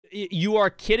you are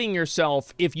kidding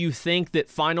yourself if you think that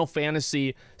Final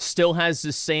Fantasy still has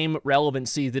the same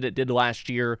relevancy that it did last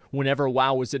year whenever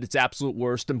WoW was at its absolute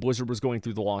worst and Blizzard was going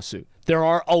through the lawsuit. There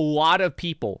are a lot of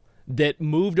people that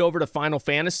moved over to Final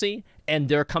Fantasy and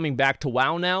they're coming back to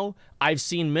WoW now. I've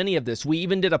seen many of this. We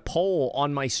even did a poll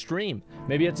on my stream.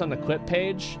 Maybe it's on the clip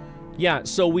page. Yeah,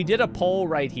 so we did a poll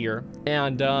right here,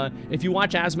 and if you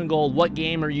watch Asmongold, what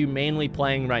game are you mainly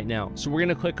playing right now? So we're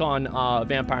gonna click on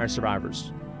Vampire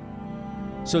Survivors.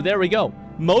 So there we go.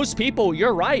 Most people,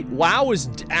 you're right, WoW is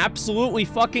absolutely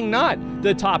fucking not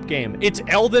the top game. It's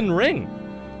Elden Ring.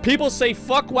 People say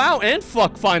fuck WoW and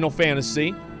fuck Final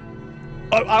Fantasy.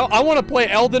 I want to play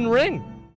Elden Ring.